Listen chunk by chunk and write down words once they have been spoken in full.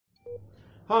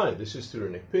Hi, this is Tutor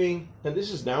Nick P, and this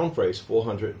is noun phrase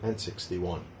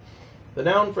 461. The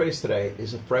noun phrase today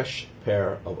is a fresh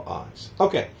pair of eyes.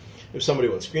 Okay, if somebody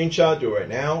wants a screenshot, do it right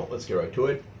now. Let's get right to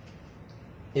it.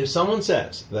 If someone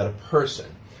says that a person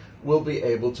will be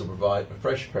able to provide a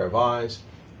fresh pair of eyes,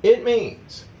 it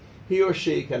means he or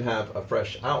she can have a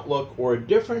fresh outlook or a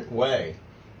different way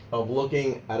of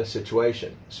looking at a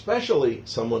situation, especially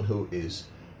someone who is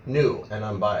new and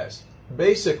unbiased.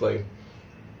 Basically,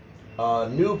 a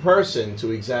new person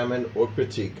to examine or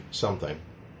critique something.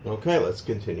 Okay, let's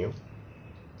continue.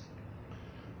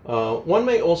 One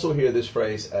may also hear this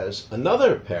phrase as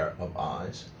another pair of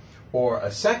eyes, or a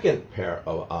second pair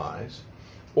of eyes,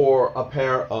 or a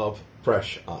pair of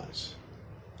fresh eyes.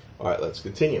 All right, let's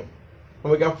continue.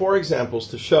 And we got 4 examples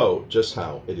to show just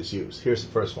how it is used. Here's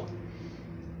the first one.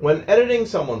 When editing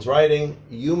someone's writing,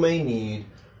 you may need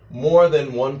more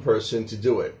than one person to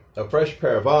do it. A fresh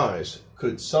pair of eyes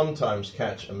could sometimes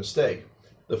catch a mistake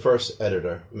the first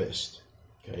editor missed.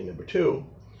 Okay, number 2.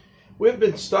 We've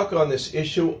been stuck on this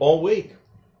issue all week.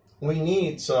 We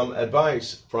need some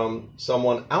advice from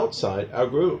someone outside our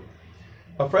group.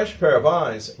 A fresh pair of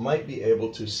eyes might be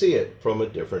able to see it from a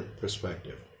different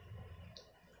perspective.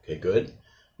 Okay, good.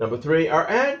 Number 3, our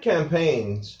ad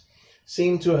campaigns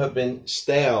seem to have been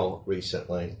stale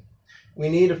recently. We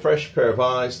need a fresh pair of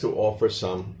eyes to offer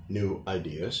some new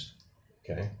ideas.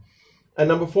 Okay. And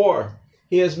number 4,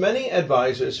 he has many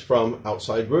advisors from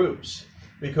outside groups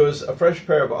because a fresh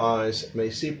pair of eyes may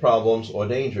see problems or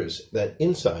dangers that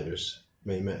insiders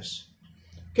may miss.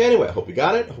 Okay, anyway, I hope you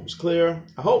got it. I hope it's clear.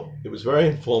 I hope it was very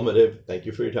informative. Thank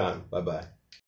you for your time. Bye-bye.